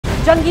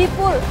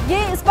जंगीरपुर, ये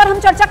इस पर हम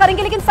चर्चा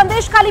करेंगे, लेकिन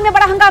संदेशखाली में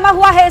बड़ा हंगामा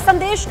हुआ है।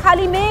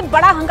 संदेशखाली में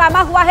बड़ा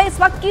हंगामा हुआ है। इस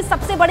वक्त की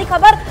सबसे बड़ी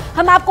खबर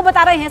हम आपको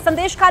बता रहे हैं।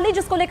 संदेशखाली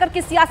जिसको लेकर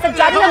की सियासत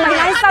जारी है,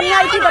 महिलाएं सामने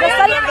आई थी।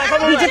 दरअसल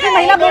बीजेपी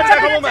महिला मोर्चा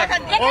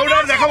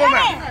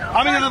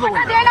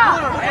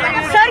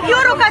सर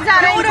क्यों रोका जा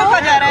रहा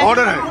है?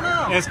 ऑर्डर है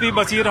एसपी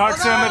बसीरहाट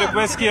से हमें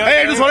रिक्वेस्ट किया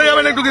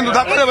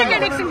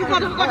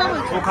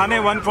ওখানে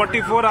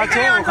 144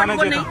 আছে, ওখানে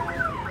যেটা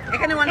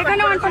এখানে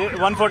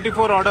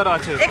 144 অর্ডার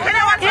আছে,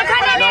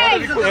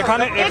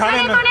 এখানে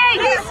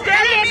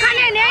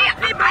নেই।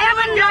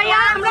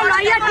 আমরা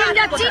লয়ার টিম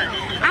যাচ্ছি,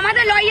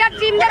 আমাদের লয়ার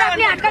টিমদের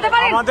আপনি আটকাতে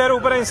পারেন? আমাদের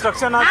উপরে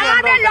ইনস্ট্রাকশন আছে,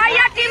 আমাদের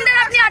লয়ার টিমদের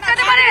আপনি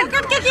আটকাতে পারেন?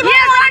 অ্যাডভোকেটদের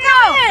কিভাবে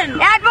আটকাবেন?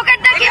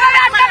 অ্যাডভোকেটদের কিভাবে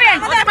আটকাবেন?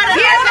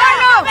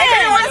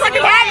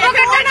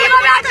 অ্যাডভোকেটদের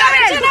কিভাবে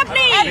আটকাবেন?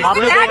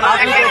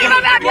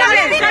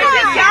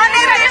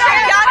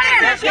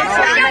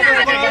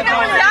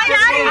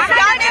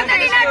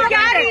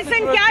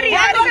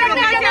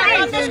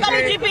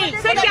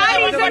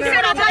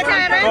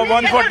 तो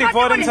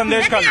 144 इन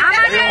संदेशखाली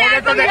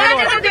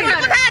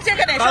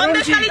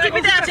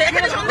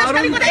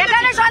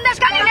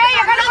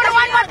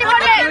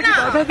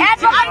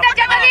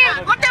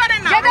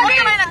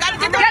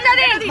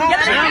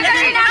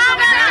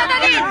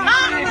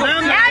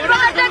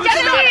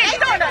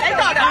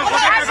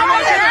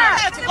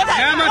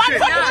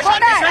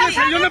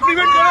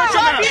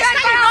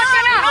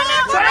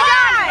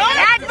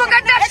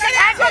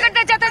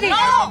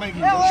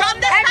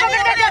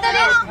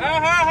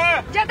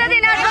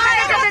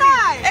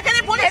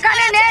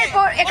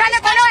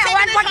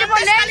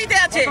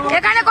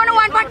এখানে কোনো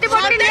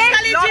 144 নেই।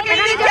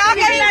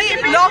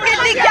 লোকের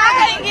क्या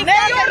कहेंगे?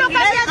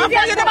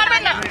 যেতে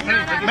পারবেন না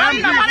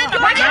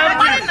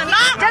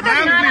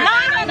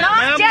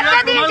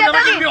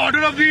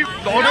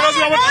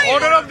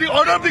order of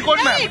the court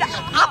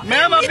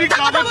ma'am আপনি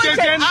কাগজ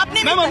চেয়েছেন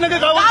ম্যাম আপনাকে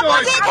কাগজ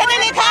আছে, এখানে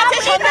লেখা আছে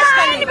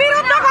সন্দেশখালী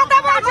বিরুদ্ধে কথা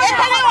বলছে।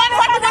 এখানে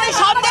 144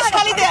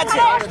 সন্দেশখালীতে আছে,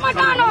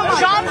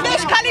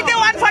 সন্দেশখালীতে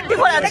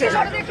 144 আছে।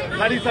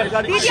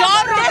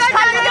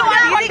 সন্দেশখালীতে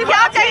 144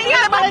 क्या चाहिए?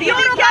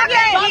 क्या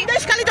कहेंगे?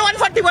 সন্দেশখালীতে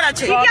 144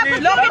 আছে।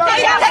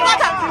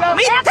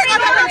 মিথ্যে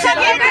কথা বলছেন।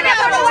 এখানে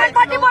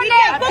 144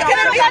 নেই,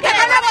 এখানে মিথ্যে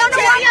কথা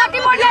বলছেন।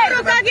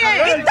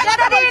 মিথ্যে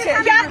কথা বলছেন।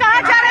 क्या कहा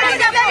जा रहा है?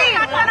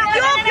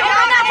 क्यों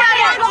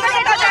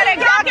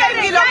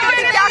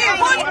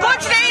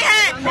कुछ नहीं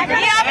है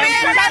यहाँ पे।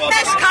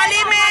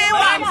 संदेशखाली में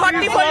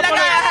 144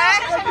 लगाया है।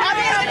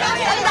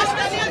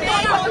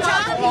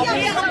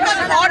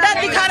 ऑर्डर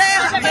दिखा रहे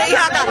हैं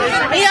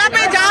यहाँ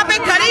पे जहाँ पे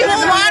खड़ी हूँ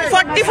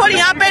 144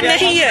 यहाँ पे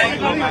नहीं है,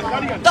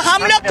 तो हम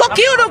लोग को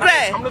क्यों रुक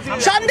रहे हैं?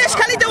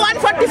 संदेशखालीতে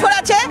 144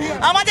 আছে,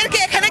 আমাদেরকে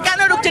এখানে কেন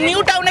রুকছে? নিউ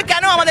টাউনে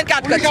কেন আমাদেরকে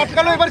আটকাচ্ছে?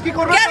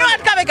 কেন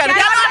আটকাবে? কেন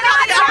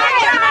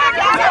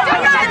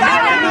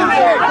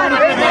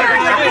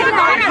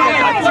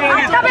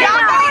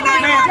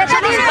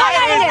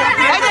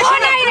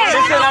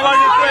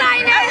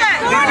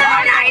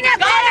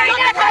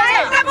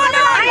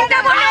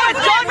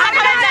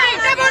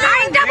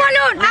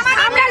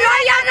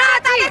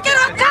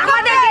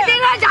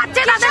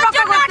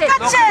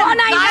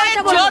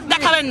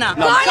দেখাবেন না?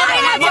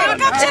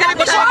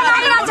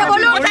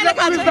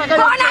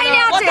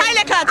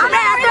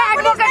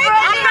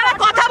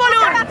 কথা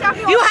বলুন।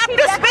 You have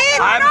to speak.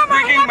 I am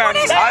speaking, man.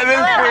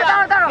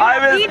 I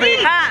will speak.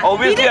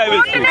 Obviously, I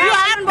will speak.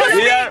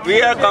 We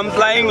are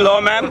complying law,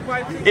 ma'am.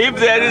 If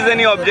there is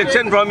any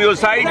objection from your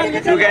side,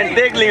 you can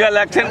take legal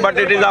action. But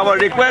it is our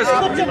request.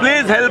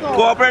 Please help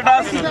cooperate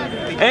us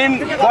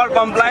for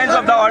compliance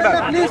of the order.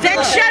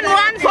 Section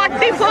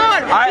 144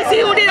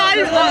 issued is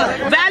all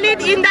valid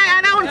in the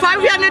around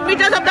 500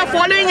 meters of the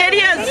following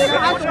areas.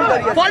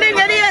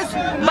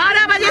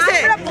 12 बजे से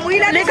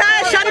लिखा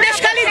है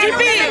Sandeshkhali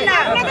GP,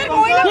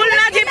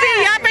 खुलना GP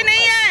यहाँ पे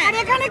नहीं है।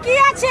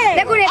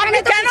 আপনি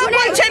কেন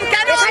বলছেন?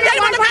 কেন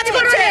কাজ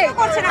করছে?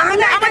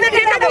 আমাদের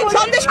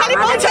সন্দেশখালী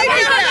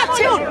পৌঁছায়নি,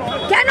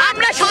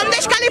 আমরা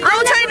সন্দেশখালী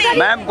পৌঁছায়নি।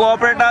 Ma'am,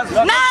 cooperate us.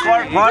 No,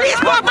 please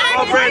cooperate.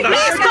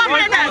 Please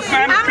cooperate us.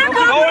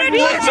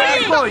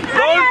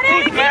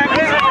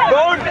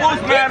 Don't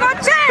push, ma'am.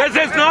 This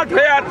is not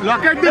fair.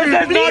 This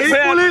is not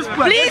fair.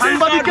 Please,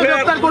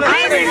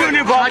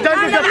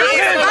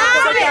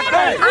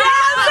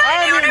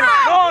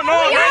 No.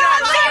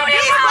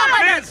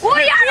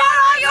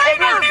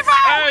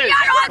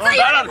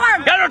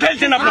 Get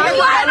attention up.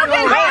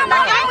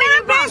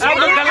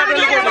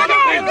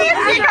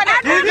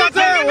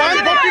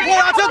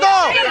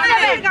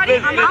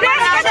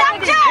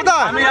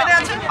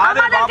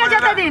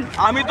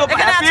 আমি তো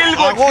অ্যাপিল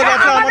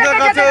করছি আমাদের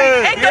কাছে।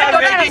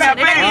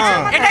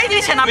 এটাই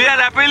দিয়েছেন আপনি। We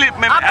are appeal.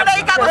 আপনারা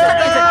এই কাগজটা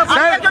দিয়েছেন।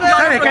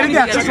 স্যার এখানে কি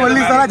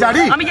 144 দ্বারা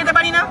জারি? আমি যেতে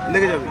পারি না?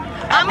 লেগে যাবে।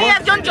 আমি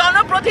একজন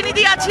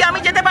জনপ্রতিনিধি আছি, আমি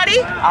যেতে পারি?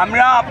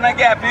 আমরা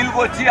আপনাকে অ্যাপিল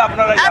করছি,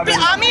 আপনারা যাবেন।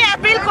 আমি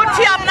অ্যাপিল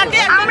করছি আপনাকে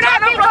একজন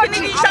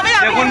জনপ্রতিনিধি হিসেবে।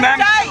 দেখুন ম্যাম,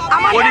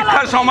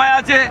 পরীক্ষার সময়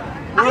আছে,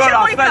 পুরো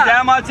রাস্তা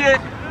জ্যাম আছে।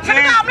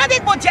 সেটা আমরা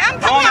দেখবো। জ্যাম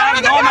থাকলে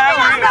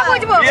আমরা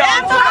বুঝবো।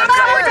 জ্যাম তো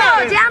আমরা বুঝবো।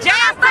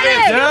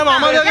 জ্যাম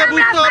আমাদেরকে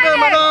বুঝতে হবে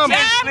ম্যাডাম।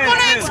 জ্যাম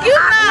কোনো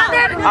এক্সকিউজ না।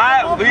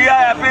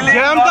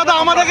 জ্যামটা তো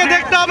আমাদেরকে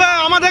দেখতে হবে,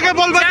 আমাদেরকে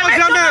বলবে তো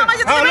জ্যামে।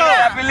 Hello,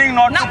 appealing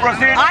not to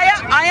proceed.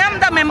 I am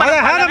the member.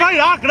 হ্যাঁ রে ভাই,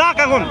 রাখ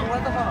এখন।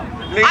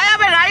 I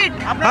have a right.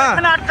 হ্যাঁ,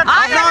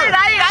 I have a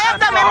right. I am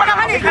the member of the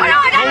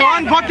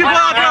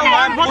 144 আছে, 144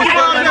 আছে।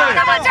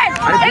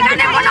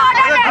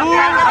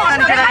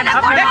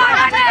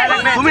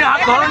 তুমি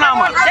হাত ধরো না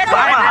আমার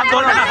হাত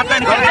ধরো না,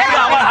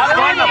 আমার হাত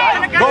ধরো না ভাই, আমার হাত ধরো না,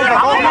 শুনুন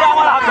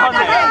আমার হাত ধরো।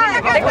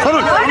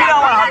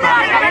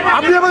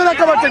 আপনি আমাকে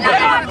ধাক্কা মারছেন কেন?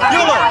 কি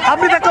হলো?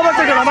 আপনি ধাক্কা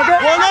মারছেন কেন আমাকে?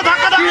 কোনো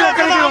ধাক্কা কি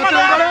হচ্ছে?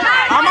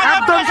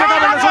 একদম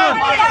শেখাবেন না, শুনুন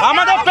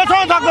আমাদের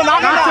পেছনে থাকবেন,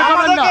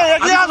 আমাদেরকে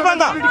এগিয়ে আসবেন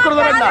না।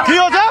 কি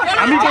হচ্ছে?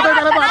 আমি কোথায়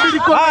দাঁড়াবো? আপনি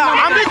ঠিক করবেন না।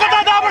 আমি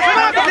কোথায় দাঁড়াবো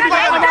সেটা আপনি ঠিক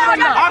করবেন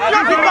না। আপনি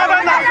ঠিক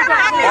করবেন না।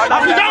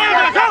 আপনি জানেন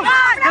না, শুনুন,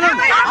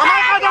 আমার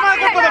কাজ আমাকে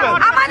করতে দেবেন।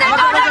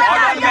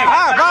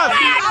 হ্যাঁ, বাস।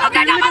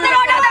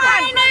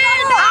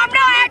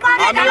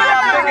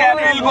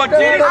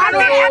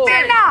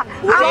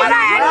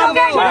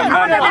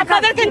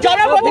 আপনাদেরকে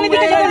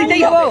জনপ্রতিনিধিকে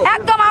দিতেই হবে।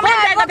 একদম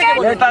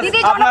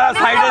আপনারা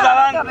সাইডে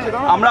দাঁড়ান,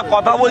 আমরা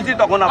কথা বলছি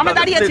তখন আপনারা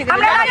দাঁড়িয়েছি।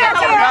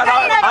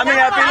 আমি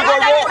অ্যাপিল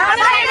করবো,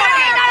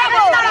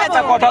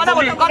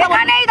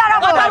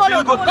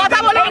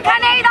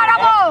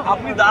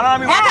 আপনি দাঁড়ান,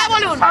 আমি কথা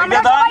বলুন।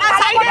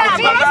 সাইডে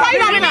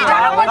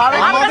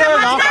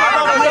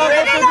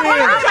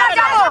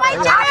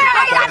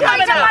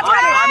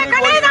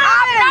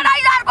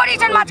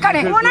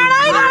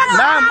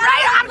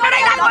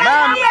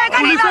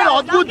পুলিশের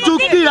অদ্ভুত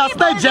যুক্তি,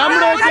 রাস্তায় জ্যাম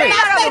রয়েছে,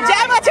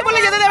 জ্যাম আছে বলে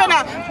যেতে দেবে না,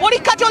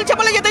 পরীক্ষা চলছে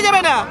বলে যেতে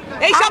যাবে না,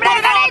 এই সব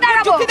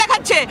যুক্তি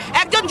দেখাচ্ছে।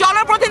 একজন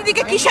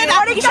জনপ্রতিনিধিকে কিসের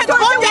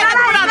কোন জায়গা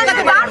থেকে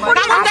আটকাতে পারে?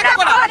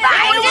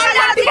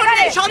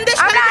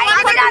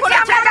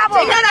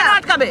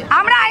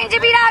 আমরা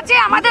আইনজীবীরা আছে,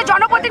 আমাদের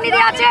জনপ্রতিনিধি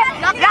আছে,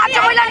 রাজ্য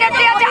মহিলা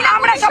নেত্রী আছে,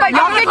 আমরা সবাই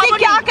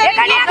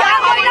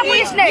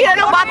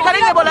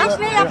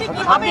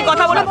আপনি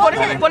কথা বলুন,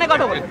 ফোনে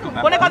কথা বলুন,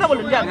 ফোনে কথা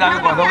বলুন,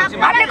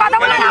 আপনি কথা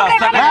বলুন।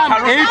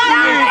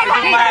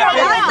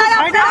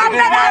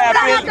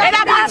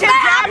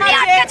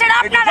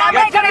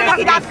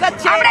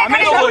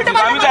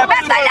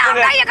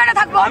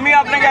 আমি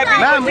আপনাকে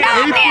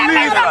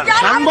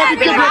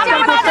সাংবাদিককে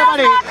গ্রেফতার করতে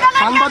পারে,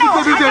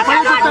 সাংবাদিককে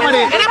গ্রেফতার করতে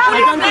পারে,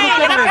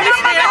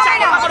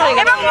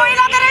 এবং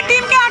মহিলাদের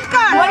টিমকে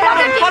আটকান,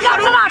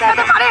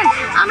 আটকাতে পারেন।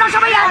 আমরা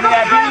সবাই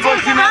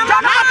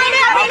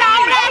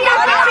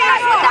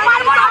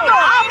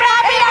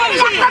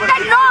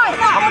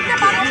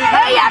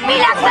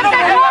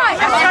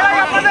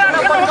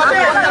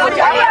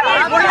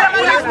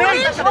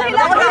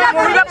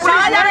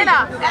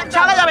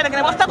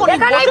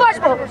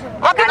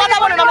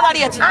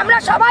আমরা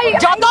সবাই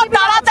যত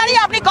তাড়াতাড়ি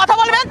আপনি কথা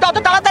বলবেন তত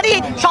তাড়াতাড়ি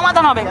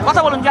সমাধান হবে।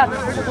 কথা বলুন, যান।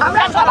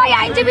 আমরা সবাই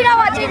আইনজীবীরাও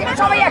আছি,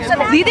 সবাই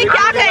একসাথে। দিদি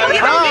क्या कहेंगी?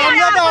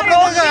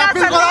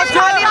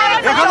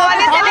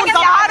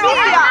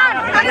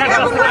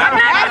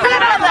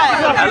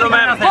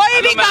 कोई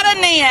भी कारण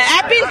नहीं है,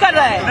 अपील कर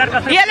रहे हैं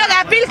ये लोग,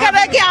 अपील कर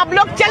रहे हैं कि आप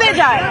लोग चले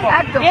जाए,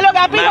 ये लोग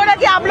अपील कर रहे हैं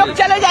कि आप लोग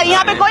चले जाए।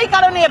 यहाँ पे कोई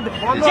कारण नहीं है,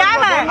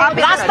 जैम है,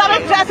 रास्ता में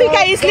ट्रैफिक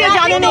है, इसलिए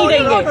जाने नहीं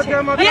देंगे,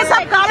 ये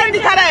सब कारण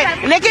दिखा रहे हैं।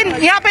 लेकिन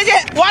यहाँ पे जो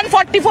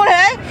 144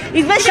 है,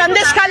 इसमें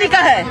संदेशखाली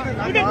का है,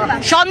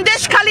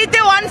 সন্দেশখালীতে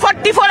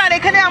 144 আর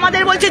এখানে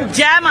আমাদের বলছে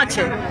জ্যাম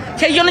আছে,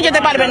 সেই জন্য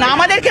যেতে পারবে না।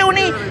 আমাদেরকে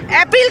উনি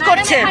অ্যাপিল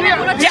করছেন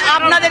যে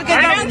আপনাদেরকে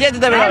যেতে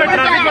দেবে না,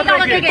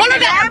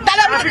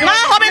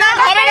 হবে না,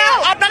 হবে না,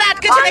 আপনারা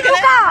আটকেছেন এখানে।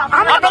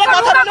 আপনারা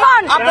কথা বলুন,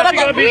 আপনারা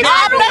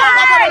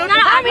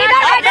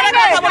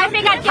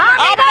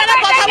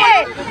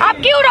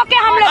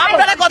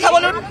কথা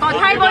বলুন,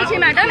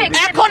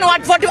 এখন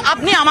 140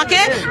 আপনি আমাকে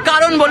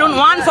কারণ বলুন।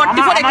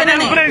 144 এখানে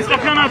নেই,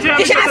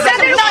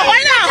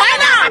 হয় না।